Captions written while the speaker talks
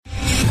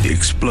The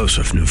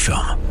explosive new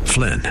film,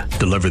 Flynn,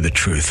 deliver the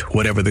truth,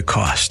 whatever the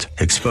cost.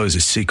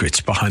 Exposes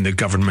secrets behind the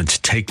government's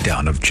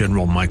takedown of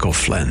General Michael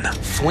Flynn.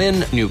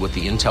 Flynn knew what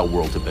the intel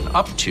world had been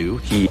up to.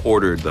 He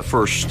ordered the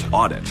first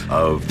audit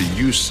of the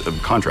use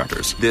of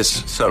contractors.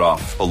 This set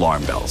off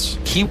alarm bells.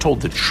 He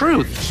told the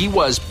truth. He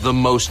was the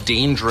most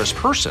dangerous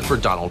person for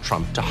Donald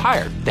Trump to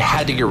hire. They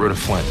had to get rid of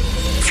Flynn.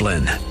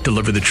 Flynn,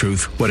 deliver the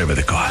truth, whatever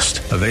the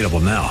cost. Available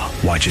now.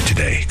 Watch it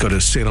today. Go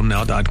to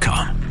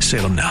salemnow.com.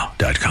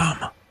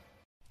 salemnow.com.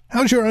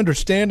 How's your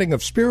understanding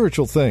of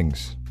spiritual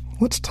things?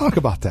 Let's talk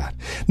about that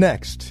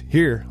next,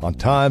 here on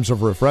Times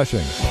of Refreshing.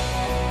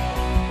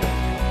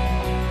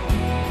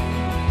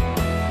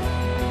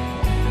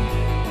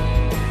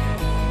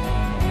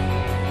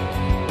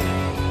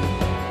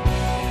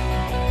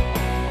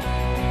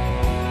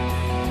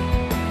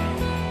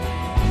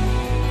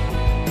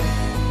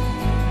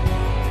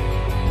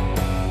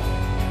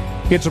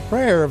 It's a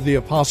prayer of the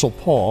Apostle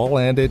Paul,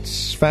 and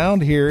it's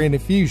found here in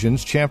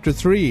Ephesians chapter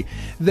 3,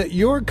 that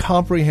your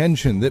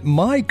comprehension, that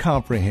my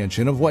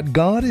comprehension of what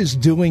God is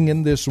doing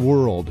in this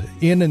world,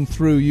 in and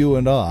through you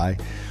and I,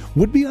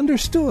 would be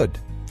understood.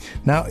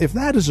 Now, if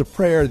that is a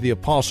prayer the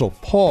Apostle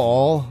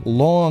Paul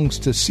longs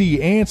to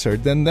see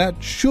answered, then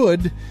that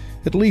should,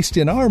 at least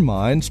in our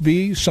minds,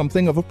 be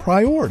something of a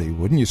priority,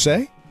 wouldn't you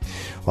say?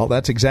 Well,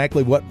 that's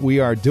exactly what we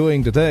are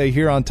doing today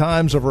here on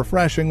Times of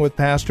Refreshing with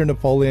Pastor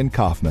Napoleon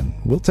Kaufman.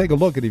 We'll take a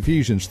look at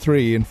Ephesians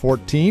 3 and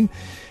 14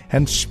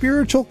 and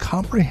spiritual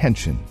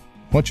comprehension.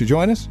 Won't you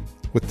join us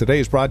with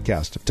today's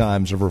broadcast of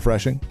Times of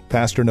Refreshing?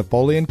 Pastor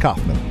Napoleon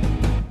Kaufman.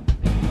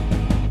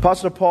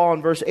 Apostle Paul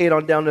in verse 8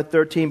 on down to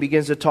 13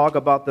 begins to talk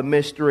about the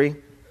mystery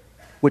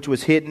which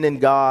was hidden in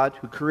God,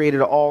 who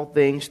created all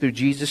things through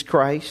Jesus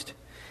Christ,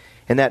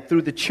 and that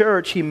through the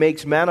church he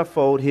makes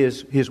manifold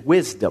his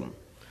wisdom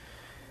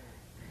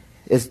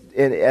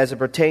as it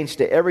pertains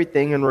to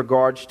everything in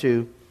regards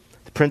to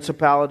the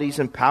principalities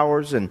and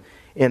powers and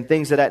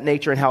things of that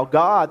nature, and how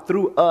God,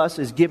 through us,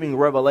 is giving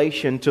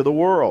revelation to the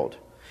world.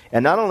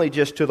 And not only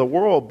just to the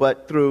world,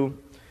 but to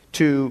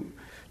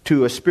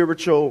a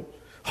spiritual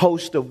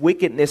host of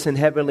wickedness in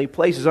heavenly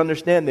places.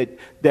 Understand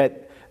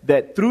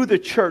that through the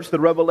church, the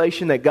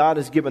revelation that God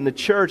has given the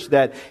church,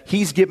 that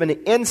He's given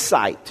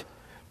insight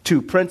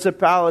to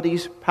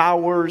principalities,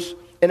 powers,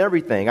 and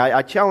everything.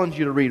 I challenge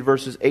you to read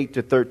verses 8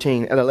 to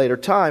 13 at a later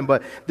time,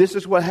 but this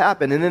is what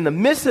happened. And in the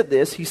midst of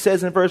this, he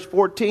says in verse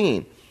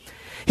 14,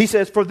 he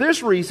says, "For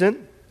this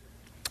reason,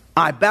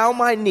 I bow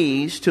my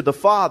knees to the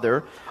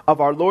Father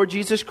of our Lord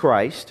Jesus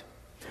Christ,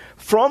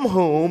 from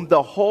whom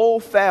the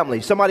whole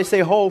family," somebody say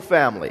whole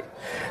family,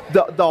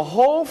 the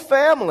whole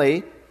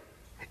family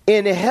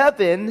in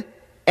heaven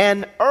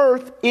and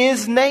earth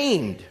is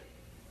named,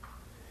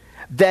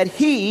 that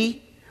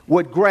He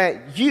would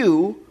grant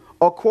you,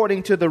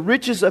 according to the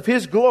riches of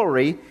His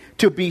glory,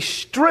 to be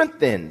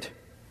strengthened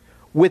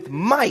with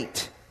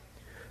might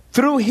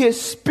through His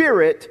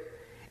Spirit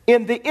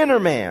in the inner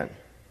man.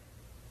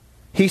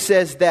 He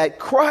says that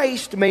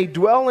Christ may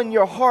dwell in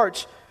your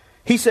hearts,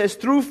 he says,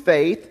 through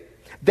faith,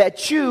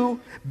 that you,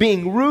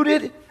 being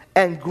rooted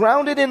and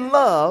grounded in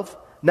love,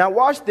 now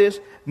watch this,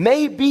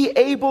 may be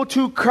able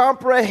to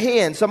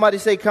comprehend. Somebody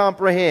say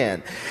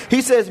comprehend.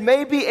 He says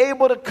may be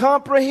able to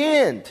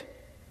comprehend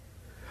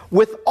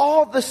with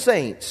all the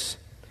saints,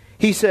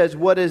 he says,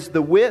 what is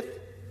the width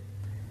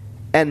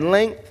and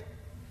length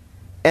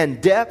and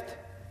depth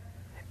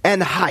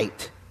and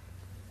height.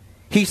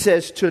 He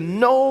says to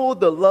know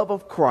the love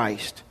of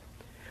Christ,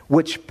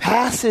 which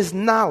passes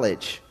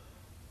knowledge.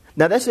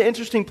 Now that's an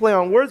interesting play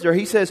on words there.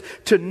 He says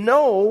to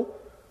know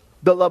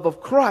the love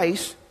of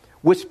Christ,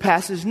 which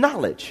passes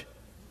knowledge.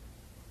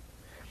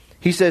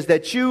 He says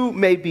that you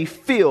may be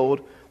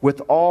filled with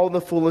all the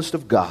fullness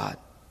of God.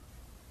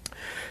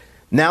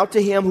 Now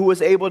to Him who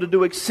is able to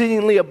do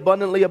exceedingly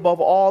abundantly above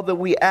all that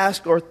we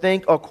ask or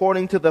think,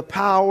 according to the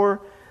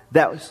power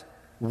that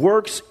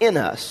works in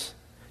us,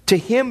 to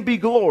Him be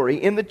glory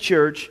in the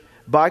church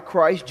by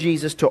Christ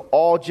Jesus to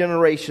all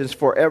generations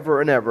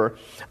forever and ever.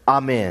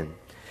 Amen.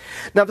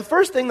 Now the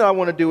first thing that I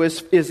want to do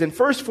is in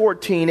verse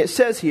 14, it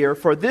says here,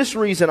 "For this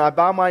reason I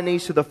bow my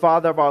knees to the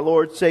Father of our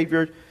Lord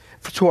Savior,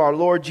 to our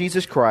Lord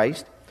Jesus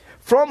Christ,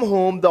 from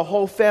whom the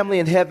whole family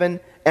in heaven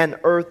and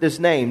earth is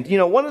named." You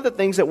know, one of the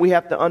things that we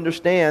have to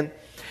understand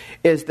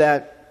is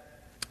that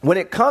when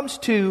it comes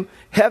to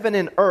heaven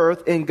and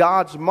earth in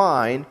God's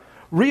mind,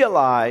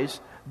 realize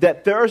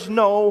that there's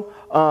that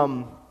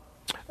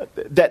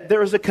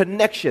there's a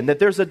connection, that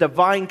there's a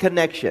divine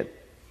connection.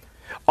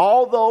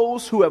 All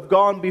those who have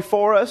gone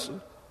before us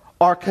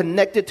are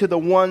connected to the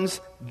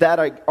ones that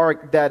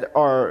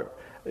are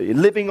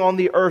living on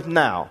the earth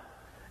now.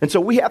 And so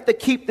we have to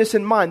keep this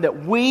in mind,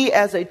 that we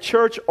as a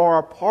church are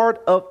a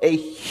part of a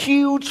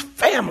huge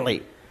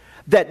family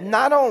that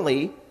not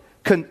only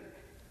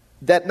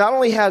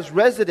has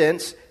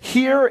residence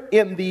here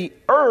in the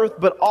earth,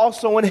 but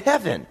also in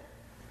heaven.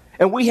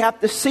 And we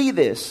have to see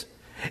this,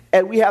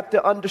 and we have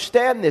to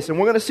understand this. And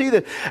we're going to see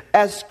that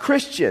as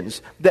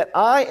Christians, that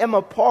I am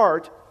a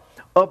part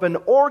of an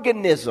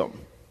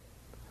organism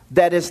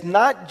that is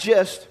not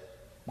just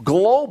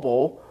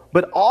global,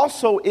 but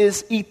also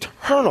is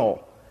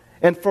eternal.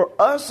 And for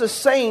us as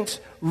saints,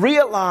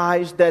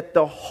 realize that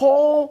the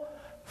whole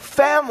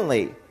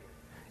family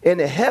in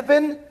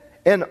heaven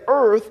and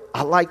earth,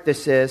 I like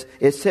this says,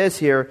 it says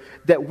here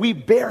that we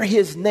bear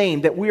his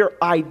name, that we are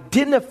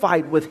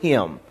identified with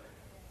him.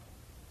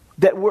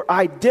 That we're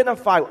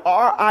identified.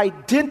 Our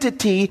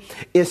identity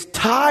is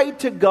tied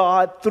to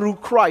God through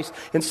Christ.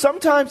 And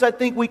sometimes I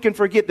think we can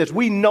forget this.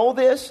 We know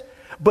this,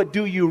 but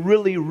do you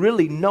really,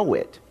 really know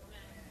it?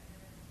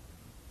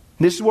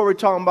 This is where we're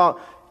talking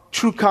about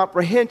true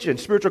comprehension,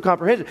 spiritual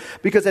comprehension.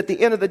 Because at the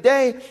end of the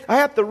day, I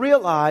have to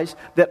realize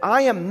that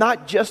I am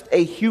not just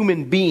a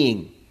human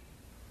being.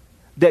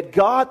 That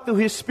God, through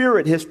his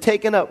Spirit, has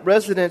taken up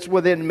residence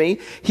within me.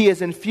 He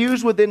has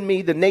infused within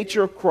me the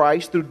nature of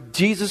Christ through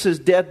Jesus'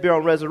 death, burial,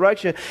 and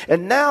resurrection.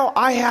 And now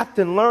I have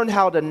to learn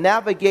how to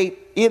navigate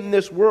in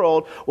this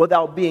world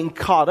without being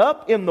caught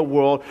up in the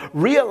world,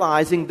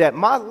 realizing that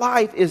my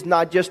life is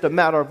not just a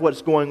matter of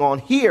what's going on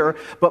here,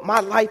 but my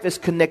life is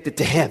connected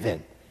to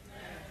heaven.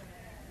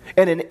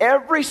 And in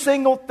every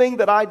single thing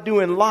that I do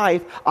in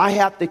life, I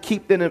have to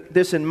keep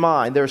this in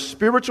mind. There are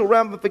spiritual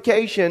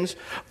ramifications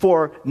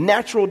for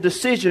natural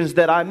decisions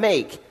that I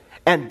make,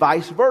 and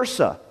vice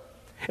versa.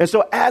 And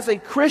so as a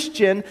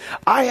Christian,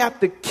 I have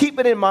to keep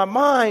it in my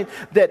mind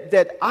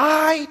that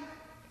I,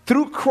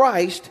 through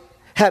Christ,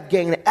 have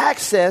gained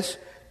access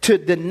to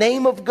the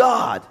name of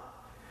God.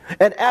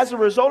 And as a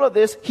result of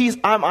this,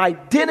 I'm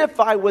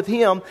identified with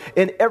him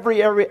in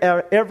every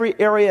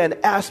area and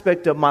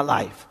aspect of my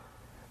life.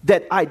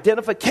 That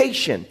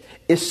identification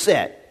is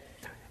set.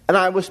 And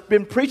I've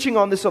been preaching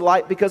on this a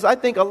lot because I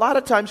think a lot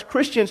of times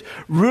Christians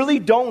really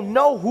don't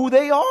know who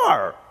they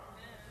are.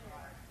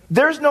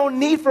 There's no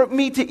need for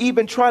me to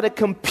even try to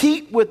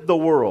compete with the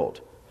world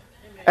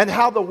and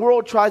how the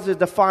world tries to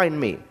define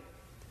me.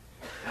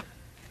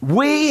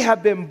 We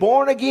have been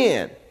born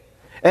again.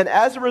 And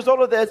as a result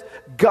of this,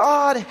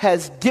 God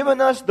has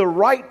given us the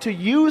right to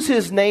use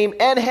his name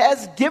and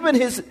has given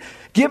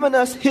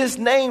us his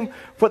name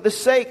for the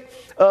sake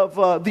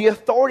of the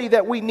authority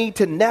that we need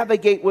to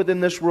navigate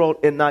within this world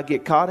and not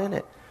get caught in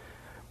it.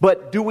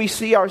 But do we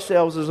see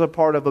ourselves as a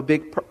part of a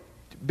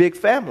big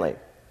family?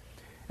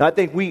 And I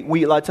think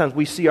we a lot of times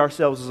we see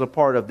ourselves as a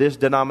part of this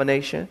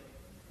denomination,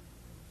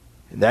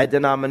 and that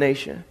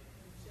denomination,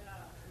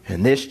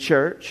 and this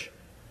church,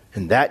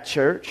 and that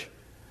church.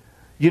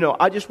 You know,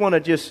 I just want to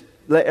just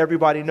let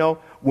everybody know,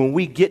 when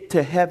we get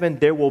to heaven,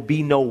 there will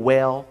be no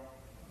well.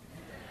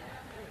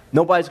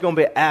 Nobody's going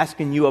to be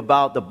asking you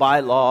about the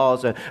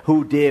bylaws and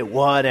who did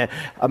what. And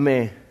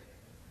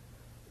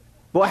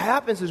what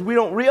happens is we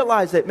don't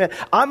realize that, man,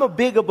 I'm a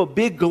part of a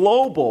big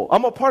global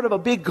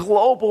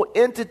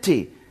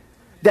entity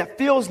that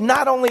feels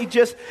not only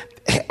just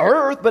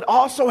earth, but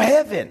also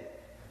heaven.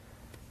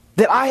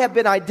 That I have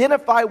been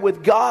identified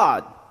with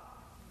God.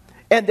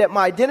 And that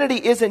my identity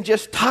isn't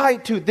just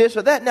tied to this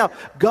or that. Now,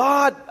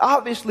 God,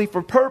 obviously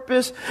for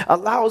purpose,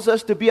 allows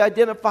us to be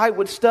identified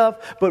with stuff,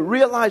 but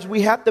realize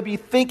we have to be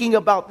thinking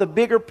about the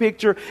bigger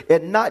picture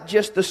and not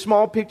just the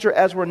small picture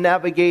as we're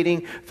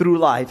navigating through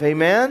life.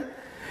 Amen?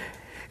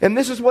 And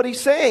this is what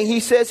he's saying. He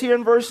says here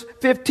in verse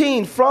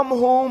 15, from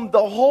whom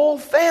the whole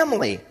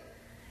family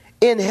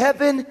in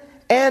heaven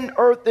and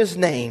earth is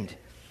named.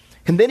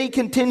 And then he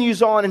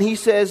continues on and he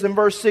says in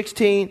verse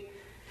 16,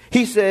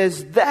 he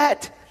says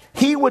that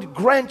he would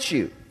grant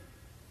you,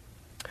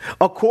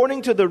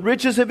 according to the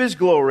riches of his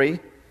glory,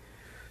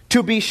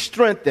 to be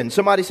strengthened.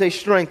 Somebody say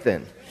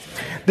strengthened.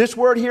 This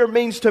word here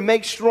means to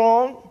make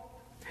strong.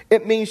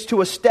 It means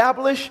to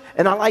establish.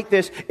 And I like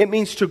this. It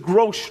means to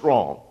grow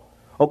strong.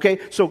 Okay,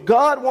 so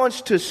God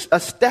wants to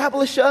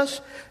establish us,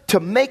 to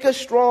make us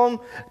strong,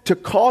 to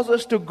cause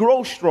us to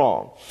grow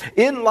strong.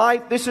 In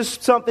life, this is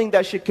something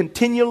that should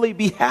continually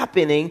be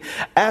happening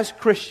as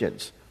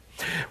Christians.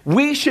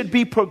 We should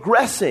be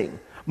progressing,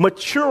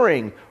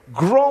 maturing,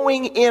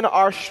 growing in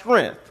our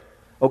strength,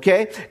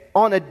 okay,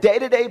 on a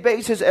day-to-day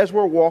basis as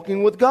we're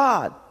walking with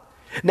God.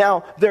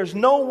 Now, there's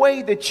no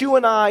way that you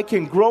and I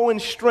can grow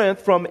in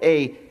strength from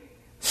a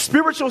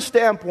spiritual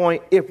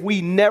standpoint if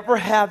we never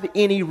have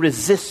any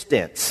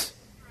resistance.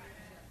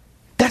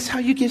 That's how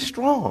you get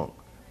strong.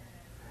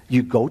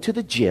 You go to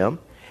the gym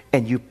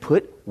and you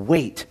put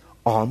weight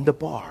on the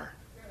bar.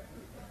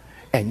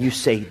 And you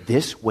say,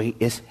 this weight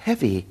is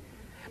heavy,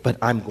 but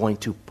I'm going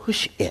to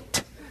push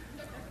it.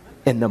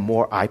 And the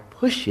more I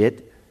push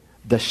it,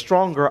 the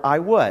stronger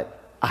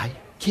I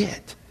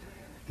get.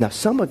 Now,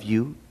 some of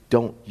you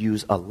don't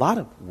use a lot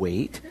of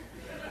weight.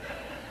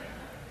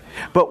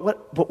 But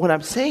what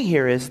I'm saying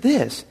here is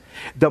this.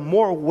 The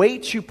more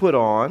weight you put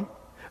on,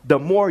 the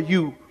more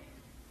you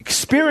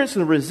experience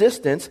the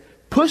resistance,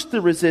 push the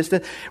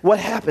resistance, what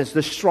happens?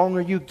 The stronger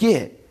you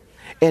get.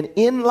 And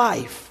in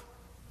life,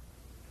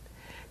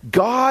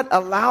 God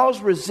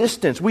allows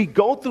resistance. We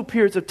go through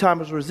periods of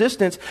time of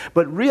resistance,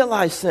 but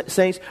realize,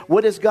 saints,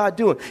 what is God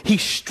doing?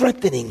 He's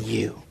strengthening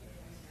you.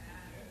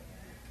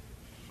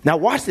 Now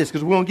watch this,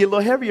 because we're going to get a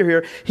little heavier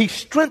here. He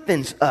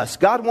strengthens us.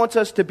 God wants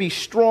us to be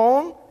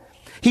strong.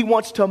 He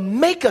wants to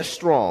make us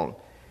strong.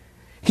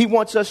 He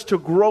wants us to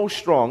grow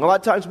strong. A lot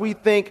of times we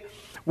think,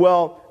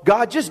 well,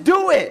 God, just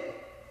do it.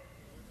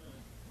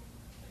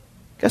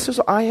 God says,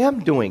 I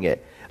am doing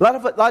it. A lot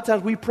of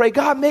times we pray,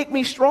 God, make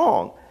me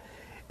strong.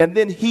 And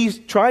then he's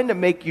trying to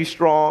make you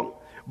strong,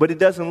 but it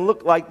doesn't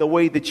look like the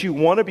way that you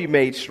want to be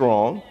made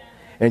strong.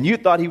 And you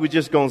thought he was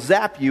just going to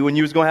zap you and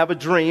you was going to have a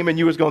dream and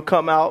you was going to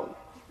come out.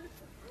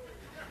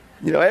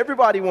 You know,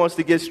 everybody wants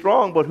to get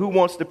strong, but who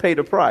wants to pay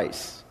the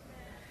price?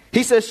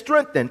 He says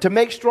strengthen, to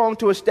make strong,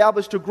 to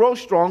establish, to grow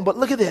strong. But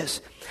look at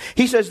this.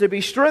 He says to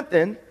be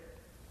strengthened.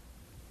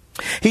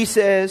 He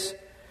says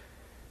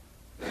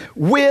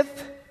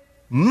with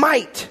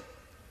might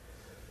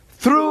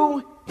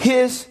through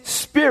his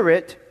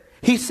Spirit,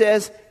 he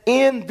says,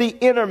 in the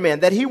inner man,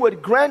 that he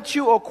would grant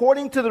you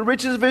according to the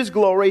riches of his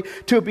glory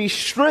to be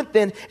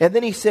strengthened. And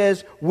then he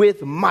says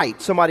with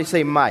might. Somebody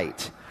say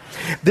might.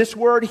 This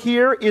word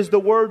here is the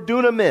word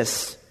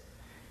dunamis.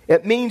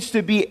 It means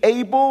to be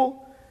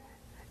able.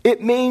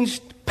 It means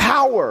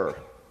power,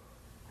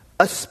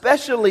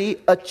 especially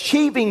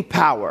achieving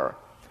power.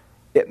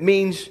 It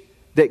means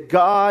that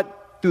God,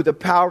 through the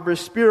power of his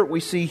Spirit, we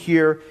see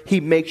here,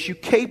 he makes you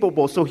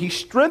capable. So he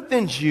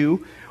strengthens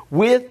you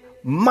with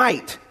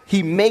might.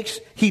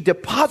 He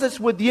deposits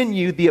within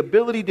you the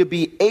ability to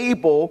be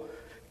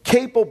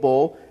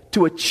capable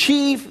to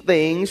achieve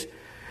things.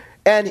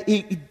 And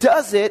he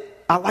does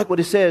it, I like what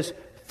it says,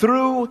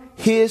 through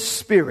his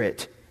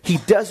Spirit. He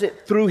does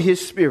it through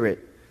his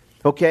Spirit.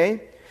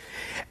 Okay?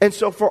 And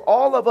so for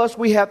all of us,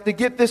 we have to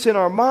get this in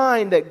our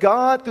mind that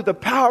God, through the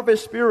power of his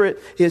Spirit,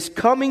 is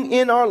coming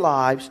in our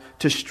lives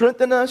to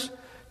strengthen us,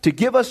 to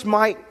give us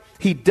might.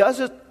 He does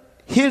it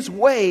his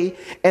way,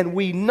 and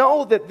we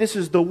know that this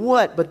is the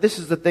what, but this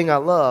is the thing I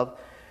love.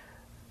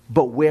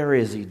 But where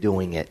is he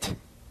doing it?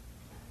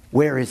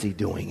 Where is he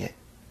doing it?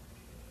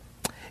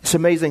 It's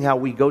amazing how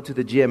we go to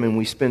the gym and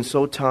we spend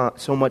so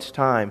much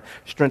time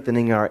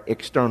strengthening our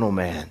external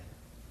man.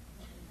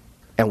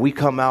 And we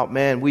come out,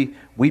 man, we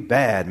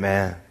bad,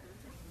 man.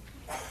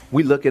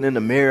 We looking in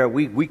the mirror,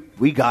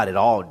 we got it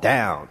all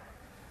down.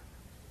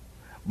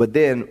 But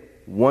then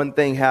one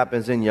thing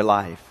happens in your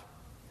life.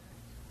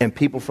 And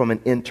people from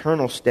an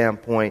internal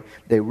standpoint,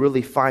 they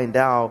really find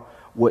out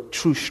what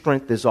true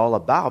strength is all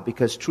about.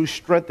 Because true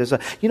strength is,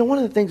 one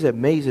of the things that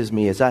amazes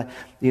me is I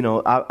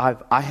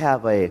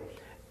have a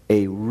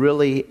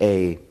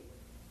really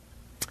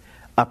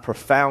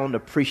profound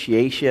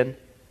appreciation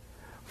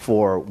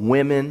for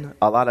women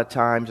a lot of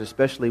times,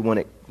 especially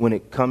when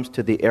it comes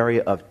to the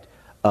area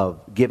of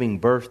giving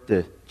birth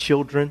to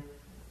children.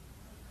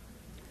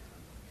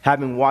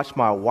 Having watched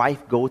my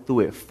wife go through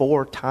it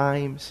 4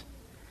 times.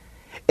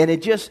 And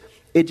it just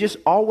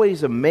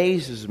always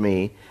amazes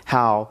me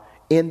how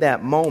in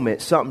that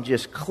moment something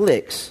just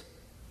clicks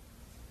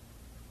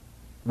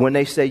when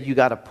they say you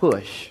got to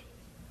push.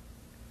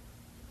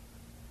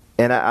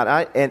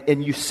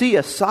 And you see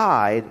a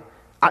side.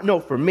 I know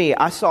for me,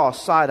 I saw a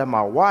side of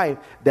my wife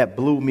that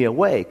blew me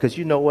away. Because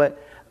you know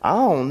what? I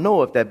don't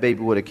know if that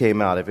baby would have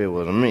came out if it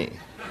was me.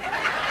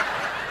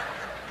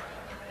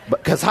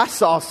 Because I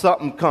saw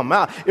something come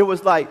out. It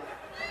was like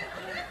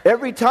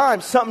every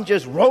time something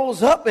just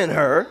rose up in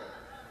her.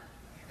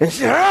 And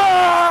she,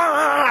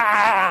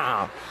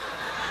 ah!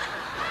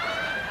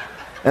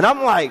 And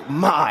I'm like,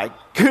 my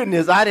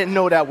goodness, I didn't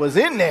know that was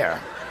in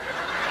there.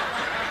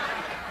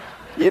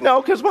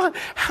 Because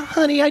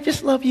honey, I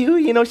just love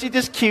you. She's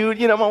just cute.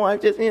 My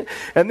wife just,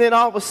 and then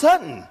all of a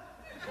sudden,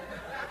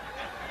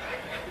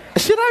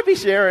 should I be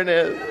sharing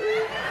this?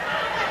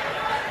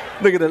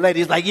 Look at the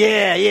ladies like,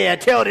 yeah,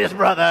 tell this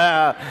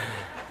brother.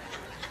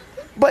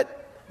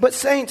 But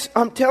saints,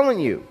 I'm telling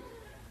you,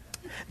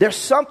 there's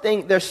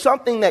something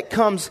that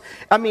comes,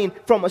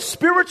 from a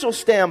spiritual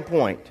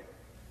standpoint.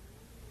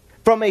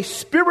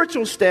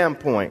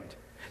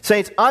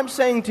 Saints, I'm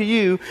saying to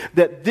you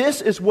that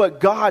this is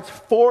what God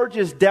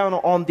forges down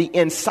on the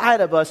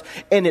inside of us,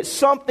 and it's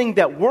something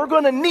that we're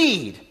going to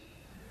need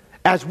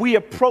as we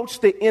approach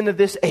the end of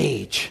this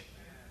age.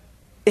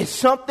 It's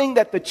something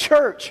that the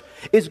church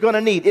is going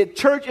to need. The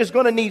church is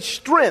going to need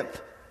strength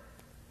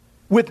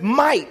with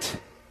might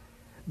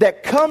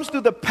that comes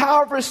through the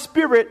power of his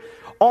Spirit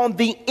on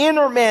the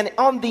inner man,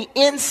 on the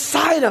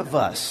inside of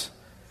us,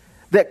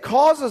 that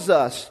causes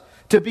us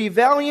to be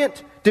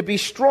valiant, to be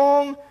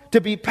strong, to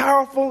be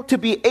powerful, to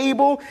be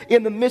able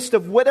in the midst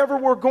of whatever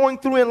we're going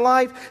through in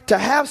life, to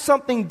have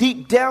something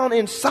deep down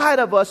inside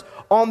of us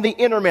on the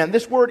inner man.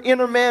 This word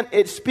inner man,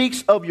 it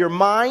speaks of your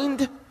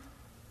mind.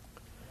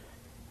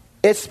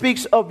 It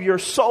speaks of your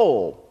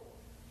soul.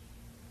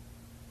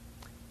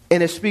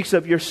 And it speaks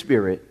of your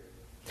spirit.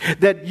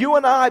 That you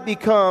and I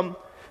become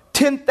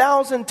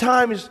 10,000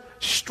 times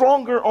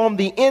stronger on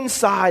the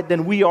inside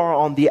than we are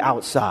on the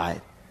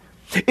outside.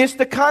 It's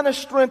the kind of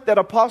strength that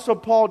Apostle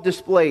Paul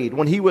displayed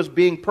when he was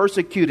being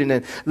persecuted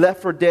and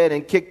left for dead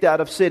and kicked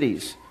out of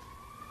cities.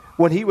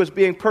 When he was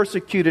being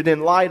persecuted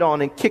and lied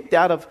on and kicked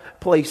out of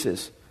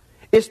places.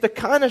 It's the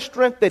kind of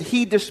strength that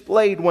he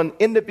displayed when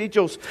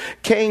individuals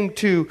came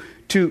to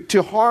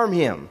harm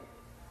him,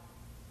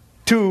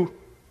 to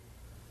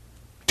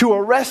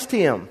arrest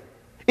him.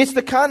 It's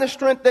the kind of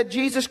strength that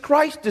Jesus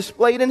Christ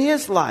displayed in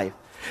his life.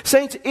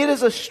 Saints, it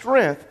is a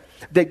strength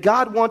that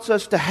God wants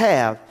us to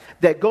have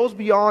that goes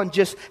beyond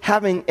just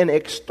having an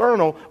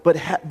external, but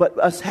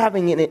us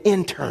having an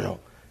internal.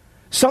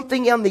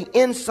 Something on the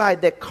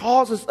inside that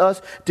causes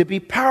us to be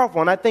powerful.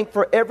 And I think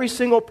for every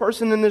single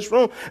person in this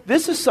room,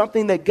 this is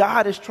something that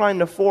God is trying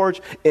to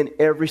forge in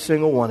every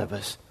single one of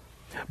us.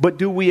 But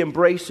do we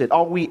embrace it?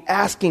 Are we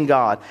asking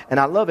God? And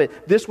I love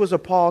it. This was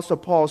Apostle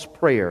Paul's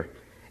prayer.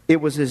 It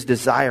was his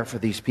desire for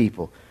these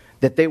people,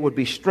 that they would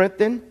be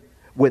strengthened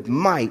with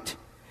might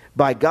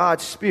by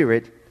God's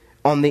Spirit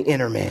on the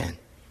inner man.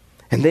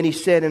 And then he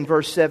said in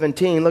verse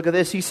 17, look at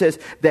this. He says,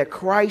 that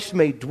Christ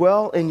may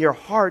dwell in your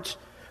hearts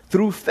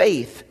through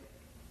faith.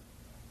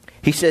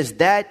 He says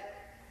that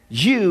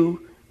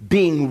you,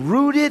 being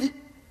rooted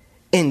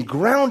and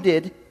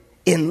grounded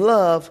in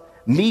love,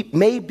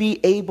 may be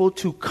able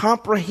to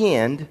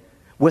comprehend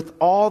with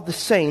all the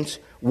saints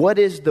what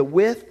is the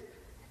width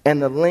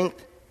and the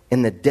length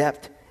and the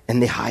depth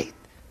and the height.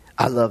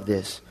 I love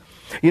this.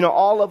 You know,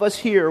 all of us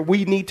here,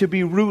 we need to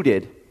be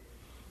rooted.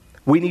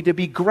 We need to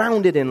be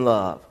grounded in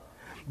love.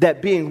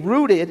 That being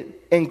rooted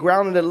and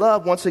grounded in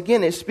love, once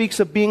again, it speaks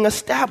of being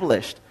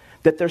established.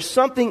 That there's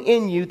something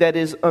in you that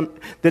is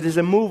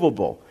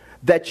immovable.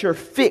 That you're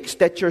fixed,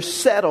 that you're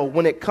settled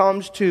when it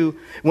comes to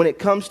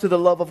the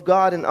love of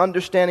God and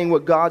understanding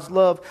what God's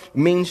love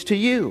means to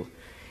you.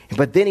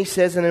 But then he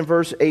says, and in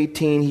verse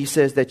 18, he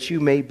says that you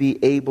may be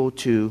able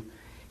to,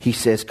 he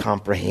says,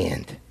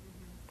 comprehend.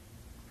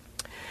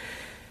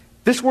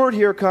 This word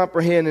here,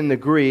 comprehend, in the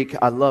Greek,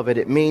 I love it.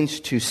 It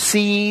means to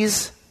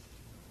seize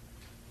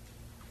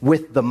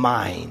with the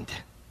mind.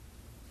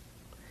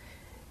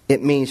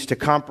 It means to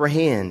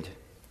comprehend.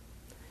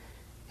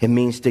 It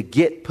means to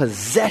get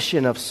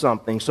possession of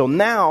something. So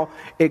now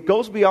it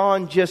goes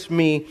beyond just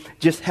me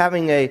just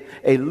having a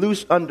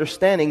loose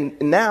understanding.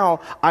 Now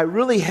I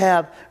really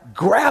have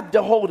grabbed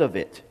a hold of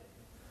it.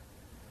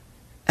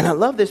 And I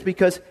love this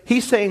because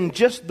he's saying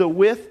just the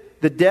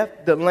width, the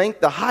depth, the length,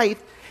 the height.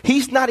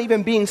 He's not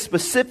even being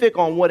specific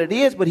on what it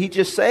is, but he's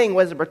just saying,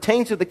 as it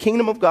pertains to the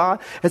kingdom of God,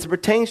 as it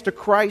pertains to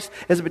Christ,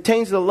 as it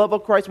pertains to the love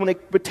of Christ, when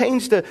it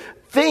pertains to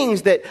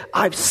things that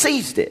I've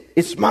seized it,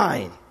 it's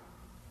mine.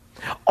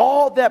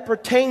 All that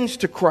pertains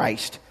to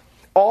Christ,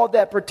 all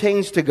that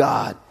pertains to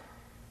God.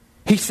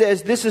 He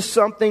says this is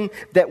something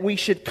that we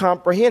should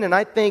comprehend. And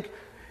I think,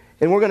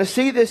 and we're going to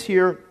see this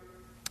here,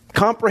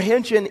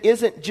 comprehension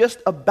isn't just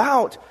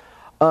about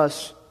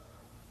us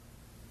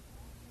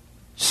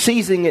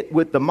seizing it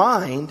with the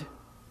mind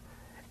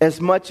as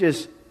much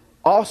as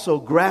also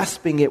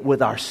grasping it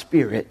with our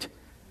spirit.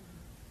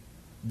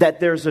 That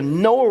there's a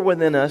knower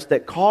within us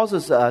that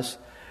causes us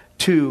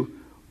to...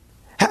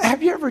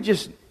 Have you ever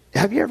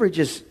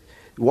just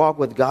walked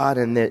with God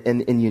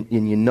and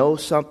you know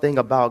something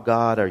about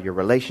God or your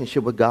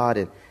relationship with God?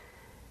 And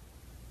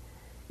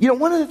you know,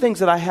 one of the things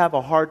that I have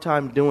a hard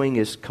time doing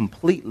is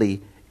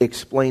completely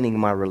explaining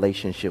my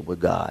relationship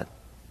with God.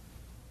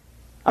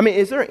 I mean,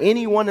 is there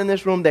anyone in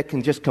this room that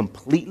can just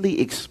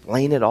completely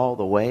explain it all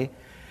the way?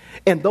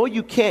 And though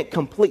you can't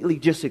completely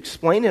just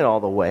explain it all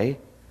the way,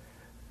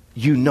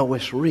 you know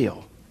it's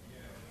real.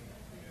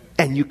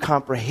 And you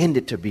comprehend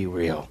it to be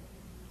real.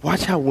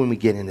 Watch how when we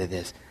get into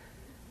this,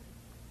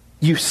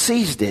 you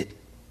seized it.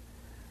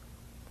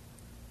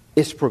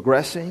 It's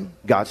progressing.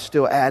 God's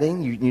still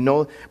adding. You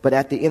know, but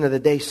at the end of the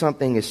day,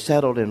 something is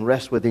settled and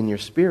rests within your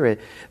spirit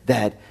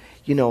that,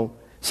 you know,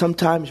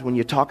 sometimes when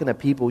you're talking to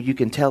people, you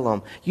can tell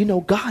them, you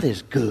know, God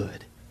is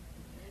good.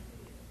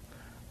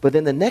 But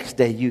then the next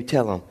day you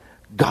tell them,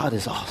 God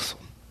is awesome.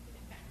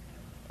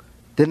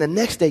 Then the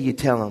next day you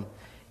tell them,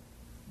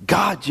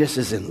 God just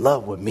is in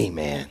love with me,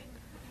 man.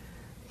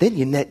 Then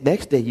you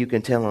next day you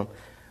can tell them,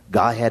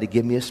 God had to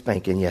give me a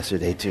spanking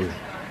yesterday too.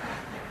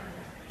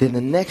 Then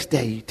the next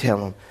day you tell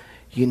them,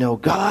 you know,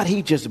 God,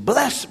 he just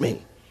blessed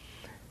me.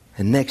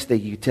 And next day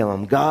you tell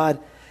them, God,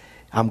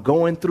 I'm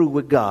going through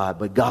with God,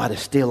 but God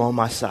is still on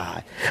my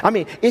side. I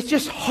mean, it's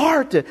just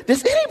hard to...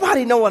 Does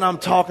anybody know what I'm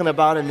talking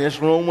about in this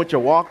room with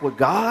your walk with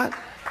God?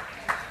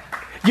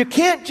 You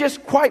can't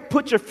just quite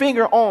put your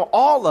finger on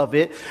all of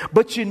it,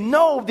 but you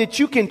know that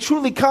you can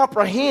truly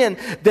comprehend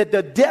that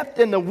the depth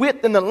and the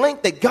width and the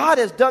length that God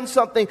has done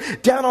something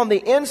down on the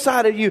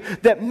inside of you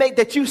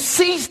that you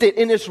seized it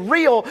and it's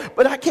real,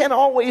 but I can't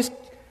always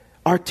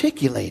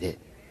articulate it.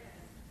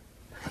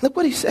 Look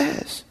what he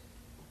says.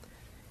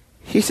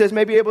 He says,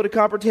 may be able to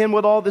comprehend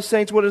with all the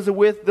saints what is the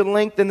width, the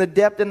length, and the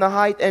depth, and the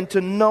height, and to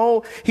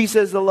know, he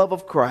says, the love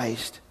of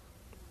Christ.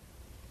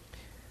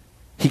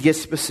 He gets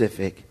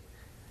specific,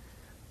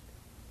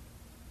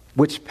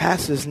 which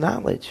passes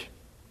knowledge.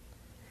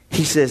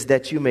 He says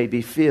that you may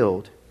be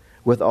filled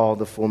with all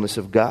the fullness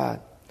of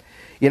God.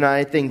 You know,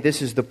 I think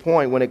this is the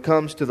point. When it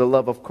comes to the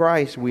love of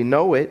Christ, we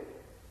know it,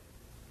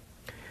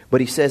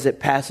 but he says it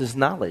passes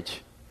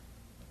knowledge.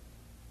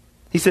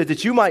 He says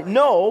that you might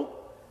know,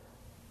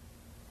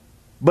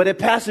 but it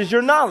passes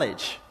your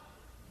knowledge.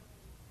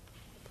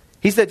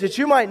 He said that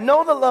you might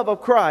know the love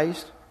of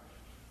Christ,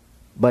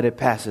 but it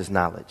passes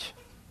knowledge.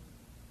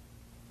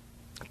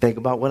 Think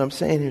about what I'm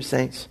saying here,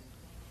 saints.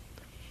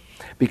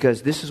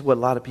 Because this is what a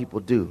lot of people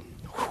do.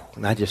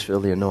 And I just feel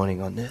the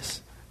anointing on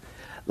this.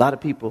 A lot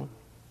of people,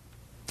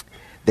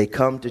 they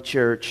come to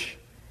church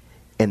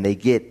and they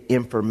get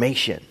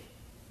information,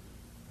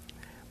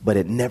 but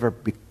it never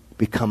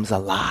becomes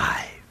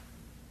alive.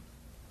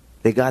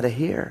 They got to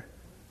hear,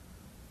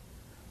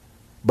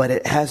 but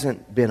it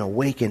hasn't been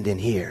awakened in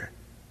here.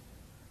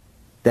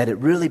 That it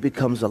really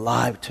becomes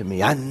alive to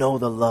me. I know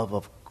the love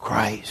of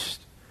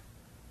Christ,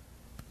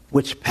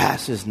 which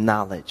passes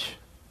knowledge.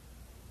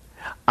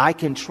 I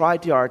can try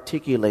to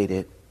articulate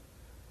it,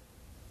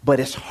 but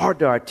it's hard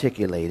to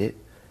articulate it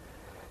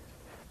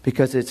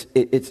because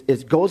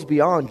it goes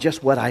beyond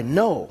just what I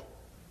know.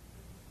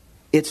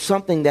 It's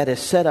something that has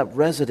set up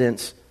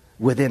residence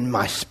within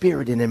my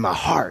spirit and in my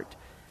heart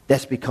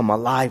that's become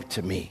alive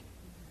to me.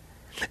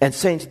 And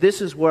saints,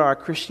 this is where our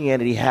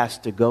Christianity has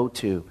to go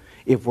to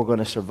if we're going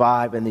to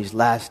survive in these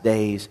last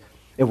days,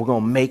 if we're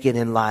going to make it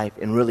in life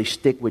and really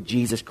stick with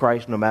Jesus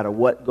Christ no matter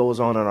what goes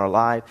on in our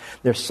life.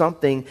 There's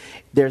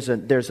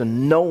a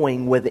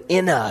knowing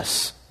within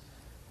us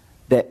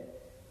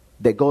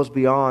that goes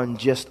beyond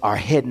just our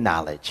head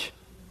knowledge.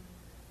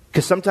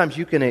 Because sometimes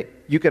you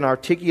can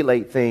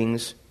articulate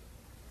things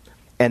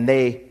and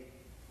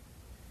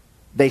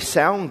they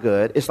sound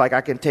good. It's like I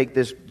can take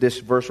this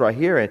verse right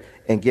here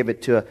and give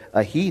it to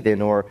a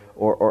heathen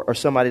or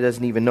somebody that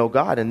doesn't even know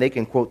God, and they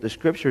can quote the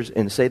scriptures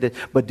and say that,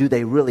 but do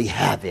they really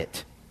have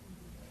it?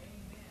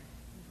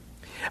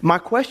 My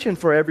question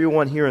for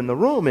everyone here in the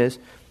room is,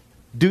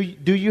 do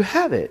you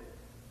have it?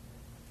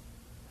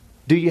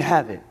 Do you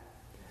have it?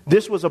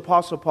 This was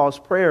Apostle Paul's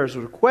prayer's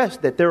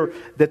request, that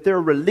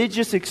their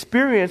religious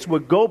experience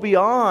would go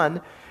beyond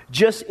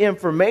just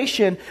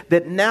information,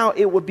 that now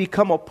it would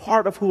become a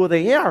part of who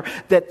they are.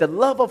 That the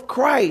love of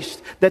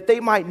Christ, that they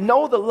might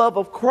know the love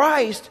of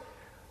Christ,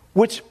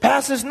 which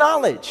passes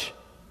knowledge.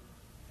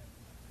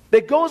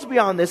 That goes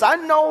beyond this. I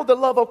know the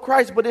love of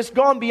Christ, but it's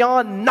gone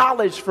beyond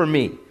knowledge for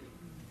me.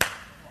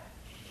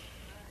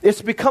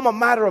 It's become a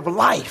matter of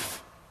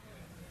life.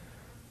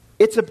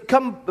 It's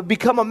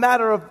become a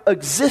matter of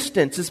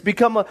existence. It's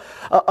become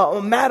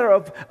a matter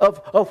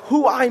of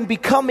who I'm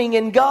becoming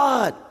in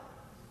God.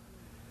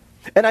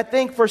 And I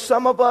think for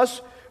some of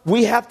us,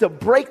 we have to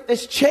break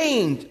this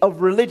chain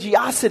of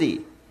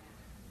religiosity.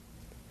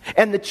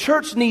 And the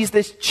church needs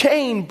this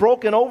chain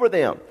broken over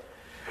them,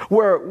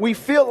 where we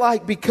feel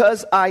like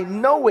because I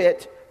know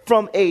it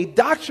from a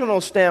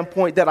doctrinal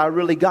standpoint that I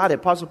really got it.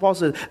 Apostle Paul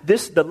says,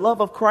 the love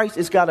of Christ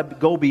has got to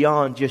go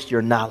beyond just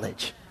your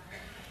knowledge.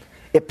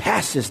 It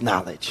passes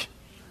knowledge.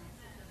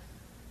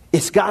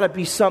 It's got to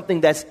be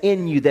something that's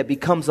in you, that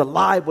becomes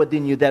alive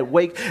within you, that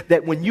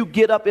when you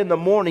get up in the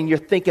morning, you're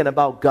thinking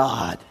about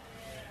God.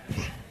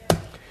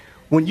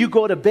 When you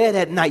go to bed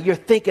at night, you're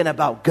thinking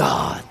about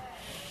God.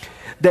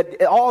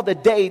 That all the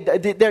day,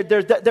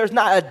 there's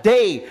not a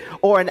day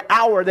or an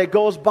hour that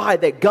goes by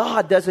that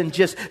God doesn't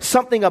just,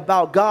 something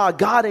about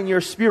God in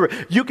your spirit.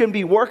 You can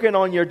be working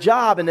on your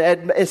job, and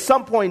at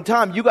some point in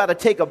time, you got to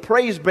take a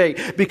praise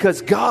break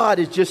because God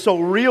is just so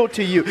real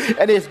to you,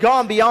 and it's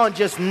gone beyond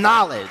just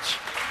knowledge.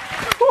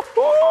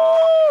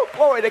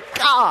 Glory to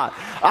God.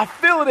 I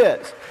feel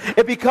this.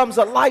 It becomes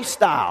a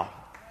lifestyle.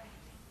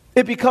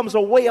 It becomes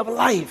a way of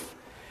life.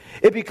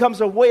 It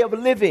becomes a way of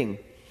living.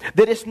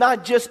 That it's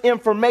not just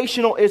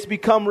informational, it's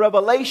become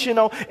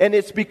revelational, and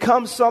it's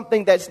become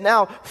something that's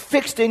now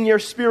fixed in your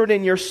spirit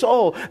and your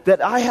soul.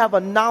 That I have a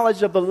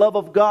knowledge of the love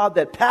of God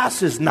that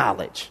passes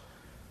knowledge.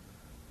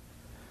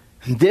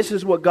 And this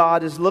is what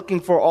God is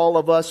looking for all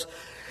of us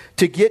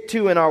to get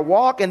to in our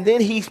walk. And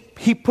then he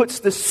puts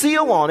the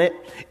seal on it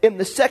in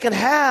the second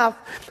half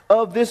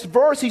of this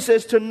verse. He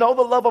says to know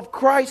the love of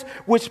Christ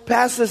which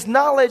passes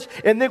knowledge.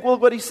 And then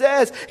look what he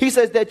says. He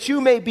says that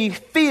you may be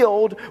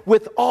filled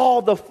with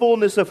all the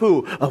fullness of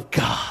who? Of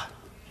God.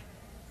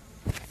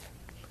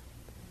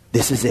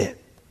 This is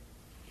it.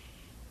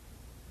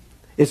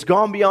 It's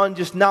gone beyond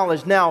just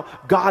knowledge. Now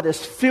God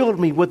has filled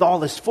me with all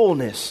his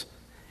fullness.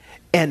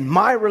 And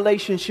my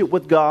relationship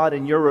with God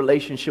and your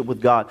relationship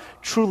with God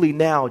truly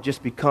now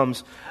just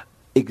becomes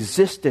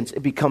existence. It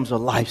becomes a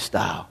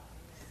lifestyle.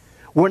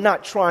 We're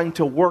not trying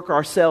to work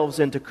ourselves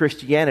into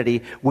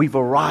Christianity. We've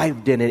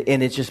arrived in it,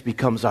 and it just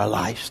becomes our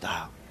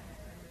lifestyle.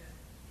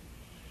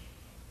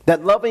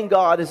 That loving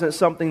God isn't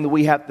something that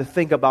we have to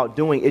think about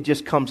doing. It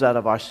just comes out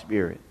of our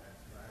spirit.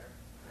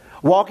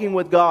 Walking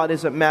with God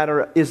is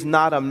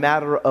not a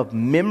matter of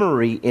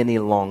memory any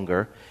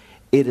longer.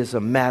 It is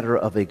a matter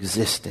of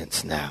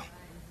existence now.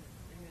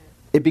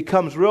 It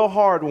becomes real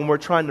hard when we're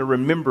trying to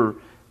remember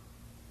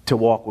to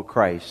walk with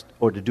Christ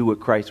or to do what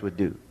Christ would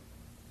do.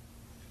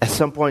 At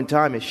some point in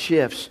time, it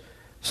shifts.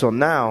 So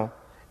now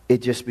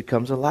it just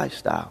becomes a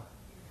lifestyle.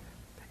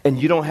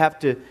 And you don't have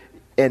to,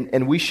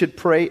 and we should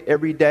pray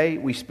every day.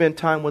 We spend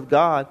time with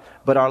God,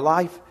 but our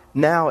life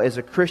now as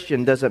a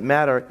Christian doesn't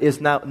matter,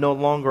 is no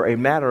longer a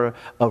matter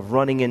of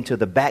running into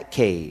the bat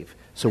cave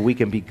so we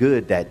can be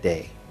good that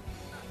day.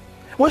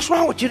 What's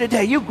wrong with you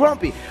today? You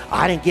grumpy.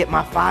 I didn't get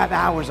my 5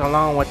 hours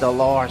alone with the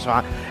Lord. So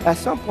at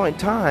some point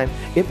in time,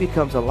 it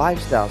becomes a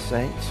lifestyle,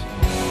 saints.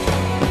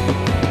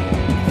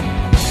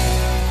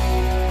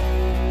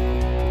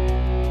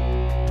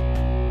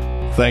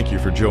 Thank you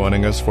for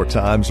joining us for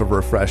Times of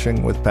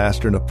Refreshing with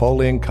Pastor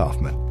Napoleon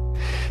Kaufman.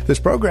 This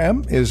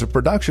program is a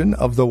production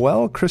of the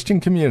Well Christian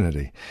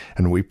Community,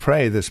 and we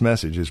pray this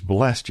message has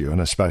blessed you in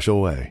a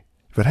special way.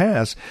 If it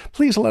has,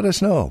 please let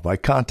us know by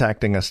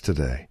contacting us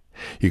today.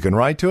 You can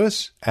write to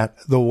us at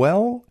the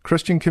Well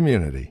Christian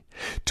Community,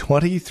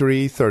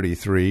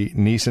 2333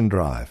 Neeson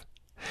Drive.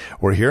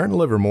 We're here in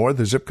Livermore.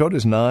 The zip code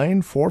is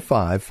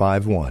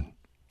 94551.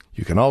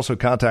 You can also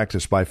contact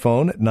us by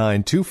phone at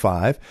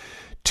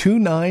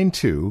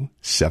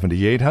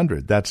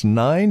 925-292-7800. That's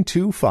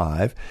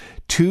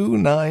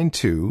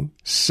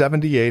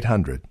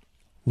 925-292-7800.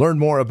 Learn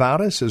more about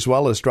us as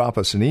well as drop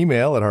us an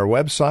email at our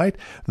website,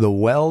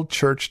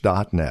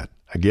 thewellchurch.net.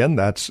 Again,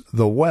 that's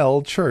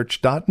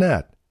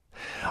thewellchurch.net.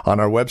 On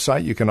our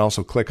website, you can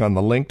also click on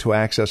the link to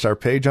access our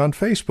page on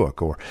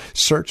Facebook or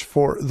search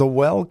for The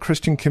Well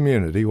Christian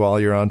Community while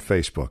you're on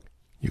Facebook.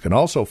 You can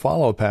also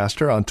follow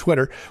Pastor on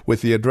Twitter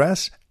with the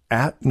address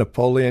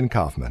 @Napoleon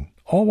Kaufman,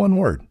 all one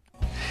word.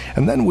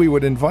 And then we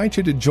would invite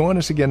you to join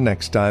us again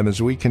next time as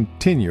we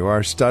continue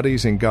our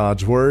studies in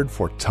God's Word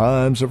for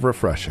Times of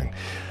Refreshing.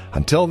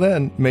 Until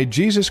then, may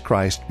Jesus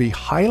Christ be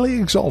highly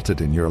exalted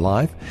in your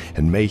life,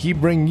 and may He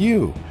bring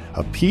you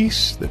a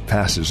peace that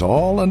passes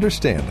all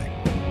understanding.